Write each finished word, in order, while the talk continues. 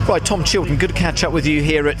Right, Tom Chilton, good to catch up with you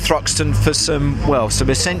here at Thruxton for some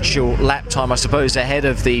essential lap time, I suppose, ahead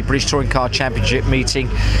of the British Touring Car Championship meeting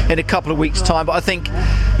in a couple of weeks' time. But I think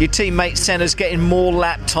your teammate Senna's getting more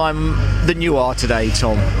lap time than you are today,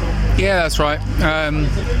 Tom. Yeah, that's right.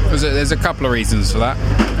 There's a couple of reasons for that.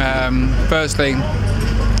 Firstly,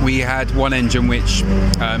 we had one engine which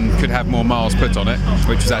could have more miles put on it,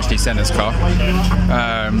 which was actually Senna's car.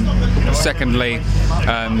 Secondly,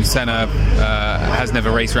 Senna has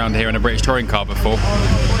never raced around here in a British touring car before,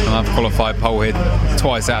 and I've qualified pole here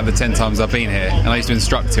twice out of the 10 times I've been here, and I used to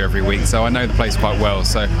instruct here every week, so I know the place quite well.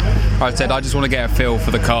 So I said I just want to get a feel for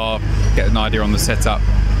the car, get an idea on the setup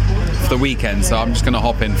for the weekend, so I'm just going to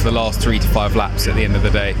hop in for the last 3 to 5 laps at the end of the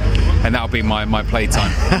day, and that'll be my play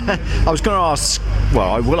time. I was going to ask,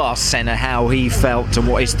 I will ask Senna how he felt and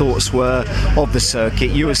what his thoughts were of the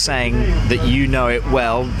circuit. You were saying that you know it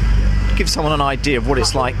well. Give someone an idea of what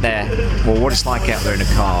it's like there, or what it's like out there in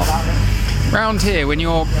a car. Round here, when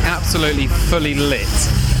you're absolutely fully lit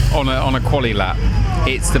on a quali lap,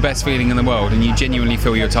 it's the best feeling in the world, and you genuinely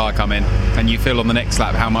feel your tyre come in, and you feel on the next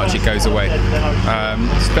lap how much it goes away.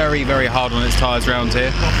 It's very, very hard on its tyres round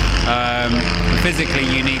here. Physically,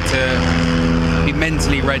 you need to be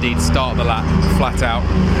mentally ready to start the lap flat out.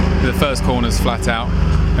 The first corner's flat out.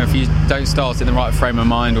 And if you don't start in the right frame of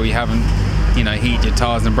mind, or you haven't, heated your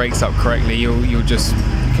tyres and brakes up correctly, you'll just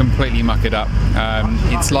completely muck it up.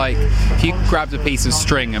 It's like if you grabbed a piece of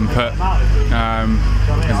string and put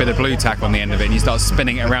a bit of blue tack on the end of it, and you start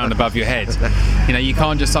spinning it around above your head. You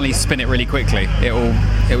can't just suddenly spin it really quickly. It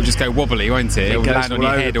will just go wobbly, won't it? It will land on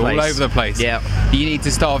your head all over the place. Yeah. You need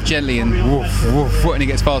to start off gently and woof, woof, and it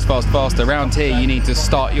gets faster. Around here, you need to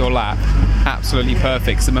start your lap absolutely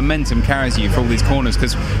perfect. So the momentum carries you for all these corners,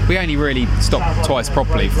 because we only really stop twice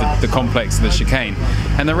properly for the complex of the chicane,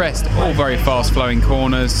 and the rest all very fast flowing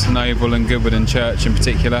corners, Noble and Goodwood and Church in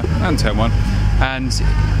particular, and Turn 1, and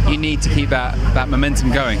you need to keep that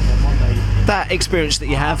momentum going. That experience that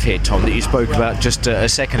you have here, Tom, that you spoke about just a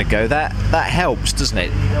second ago, that helps, doesn't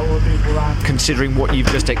it? Considering what you've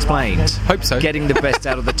just explained. Hope so. Getting the best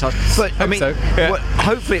out of the tyre. But I mean, so. Yeah.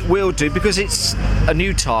 Hopefully it will do, because it's a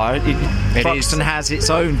new tyre. Thruxton has its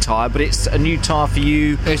own tyre, but it's a new tyre for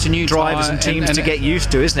you, it's a new drivers and teams to get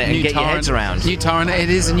used to, isn't it? And get your heads around. New tyre, and it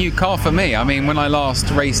is a new car for me. I mean, when I last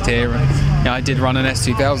raced here, I did run an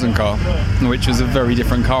S2000 car, which was a very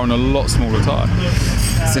different car and a lot smaller tyre.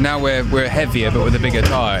 So now we're heavier but with a bigger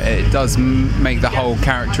tyre. It does make the whole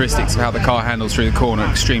characteristics of how the car handles through the corner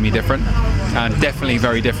extremely different, and definitely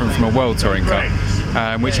very different from a World Touring car,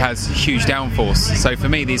 which has huge downforce. So for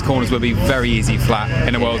me, these corners would be very easy flat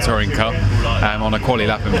in a World Touring car, on a quali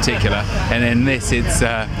lap in particular, and in this it's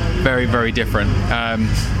very, very different.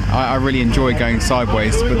 I really enjoy going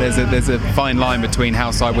sideways, but there's a fine line between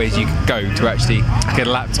how sideways you can go to actually get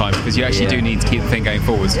a lap time, because you actually do need to keep the thing going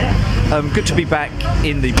forwards. Good to be back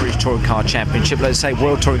in the British Touring Car Championship. Let's say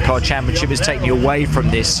World Touring Car Championship is taking you away from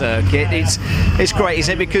this circuit. It's great,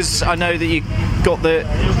 isn't it? Because I know that you got the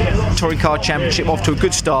Touring Car Championship off to a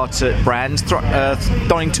good start at Brands.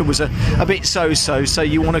 Donington was a bit so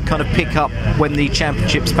you want to kind of pick up when the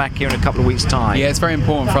championship's back here in a couple of weeks' time. Yeah, it's very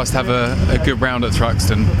important for us to have a good round at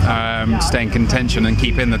Thruxton, stay in contention and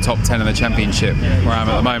keep in the top 10 of the championship where I am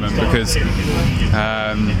at the moment, because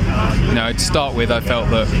to start with, I felt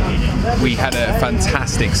that we had a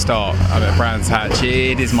fantastic start at Brands Hatch.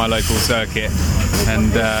 It is my local circuit,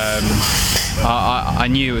 and I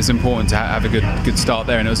knew it was important to have a good start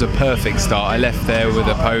there, and it was a perfect start. I left there with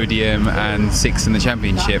a podium and 6th in the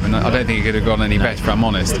championship, and I don't think it could have gone any better, if I'm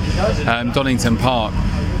honest. Donington Park,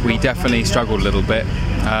 we definitely struggled a little bit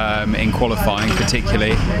in qualifying,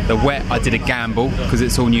 particularly. The wet, I did a gamble, because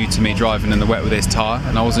it's all new to me driving in the wet with this tyre,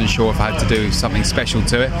 and I wasn't sure if I had to do something special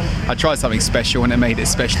to it. I tried something special and it made it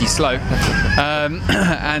especially slow.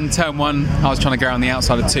 And Turn 1, I was trying to go around the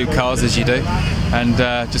outside of 2 cars, as you do, and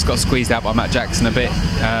just got squeezed out by Matt Jackson a bit,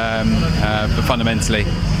 but fundamentally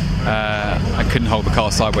I couldn't hold the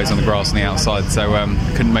car sideways on the grass on the outside, so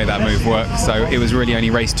couldn't make that move work. So it was really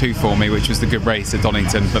only race 2 for me, which was the good race at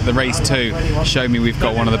Donington. But the race 2 showed me we've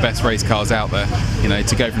got one of the best race cars out there.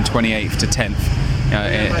 To go from 28th to 10th.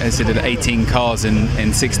 As I did 18 cars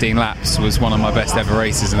in 16 laps was one of my best ever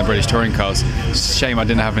races in the British Touring Cars. It's a shame I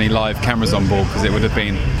didn't have any live cameras on board, because it would have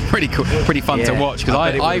been pretty cool, pretty fun to watch, because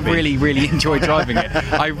I really, really enjoyed driving it.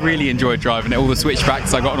 I really enjoyed driving it. All the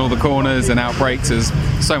switchbacks I got on all the corners and out brakes was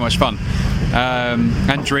so much fun.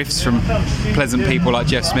 And drifts from pleasant people like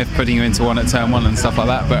Jeff Smith putting you into one at Turn 1 and stuff like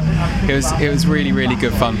that. But it was really, really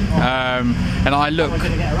good fun. And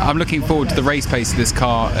I'm looking forward to the race pace of this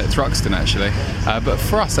car at Thruxton, actually. But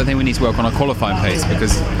for us, I think we need to work on our qualifying pace,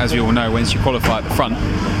 because as we all know, once you qualify at the front,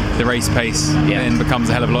 the race pace then becomes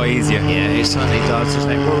a hell of a lot easier. Yeah, it certainly does,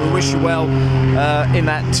 doesn't it? Well, we wish you well in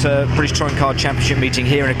that British Touring Car Championship meeting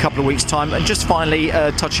here in a couple of weeks' time. And just finally,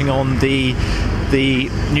 touching on the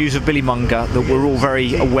news of Billy Munger that we're all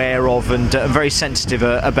very aware of and very sensitive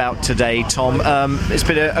about today, Tom. It's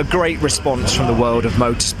been a great response from the world of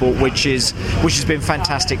motorsport, which has been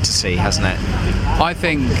fantastic to see, hasn't it? I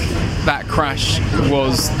think that crash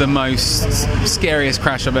was the most scariest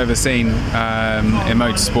crash I've ever seen in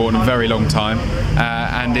motorsport in a very long time,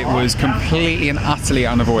 and it was completely and utterly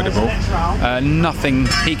unavoidable. Nothing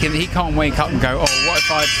he can't wake up and go, oh, what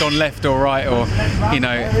if I'd gone left or right, or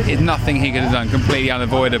nothing he could have done. Completely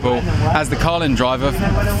unavoidable. As the Carlin driver,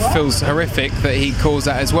 feels horrific that he caused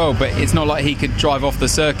that as well, but it's not like he could drive off the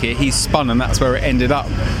circuit. He spun, and that's where it ended up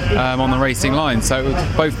on the racing line. So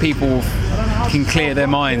both people can clear their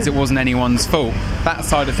minds. It wasn't anyone's fault. That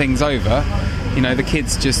side of things over. The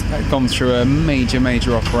kid's just gone through a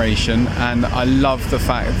major operation, and I love the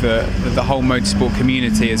fact that the whole motorsport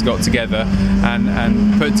community has got together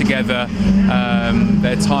and put together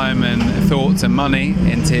their time and thoughts and money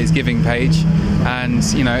into his giving page, and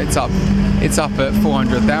it's up at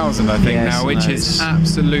 400,000 I think now, which is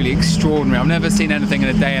absolutely extraordinary. I've never seen anything in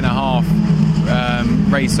a day and a half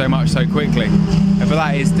raise so much so quickly. But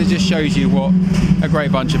that just shows you what a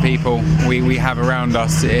great bunch of people we have around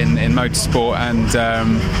us in motorsport, and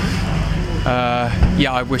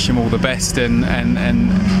I wish him all the best, and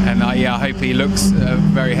I hope he looks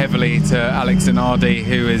very heavily to Alex Zanardi,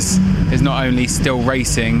 who is not only still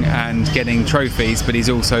racing and getting trophies, but he's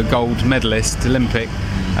also gold medalist, Olympic,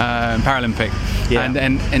 Paralympic,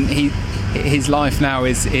 and his life now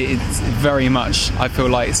it's very much, I feel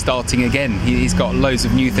like, it's starting again. He's got loads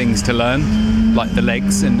of new things to learn, like the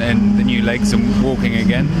legs and the new legs and walking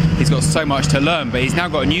again. He's got so much to learn, but he's now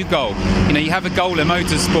got a new goal. You have a goal in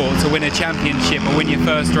motorsport to win a championship or win your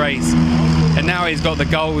first race, and now he's got the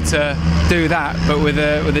goal to do that, but with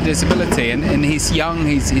a disability. And he's young.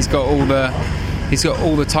 He's got all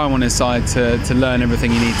the time on his side to learn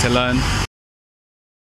everything you need to learn.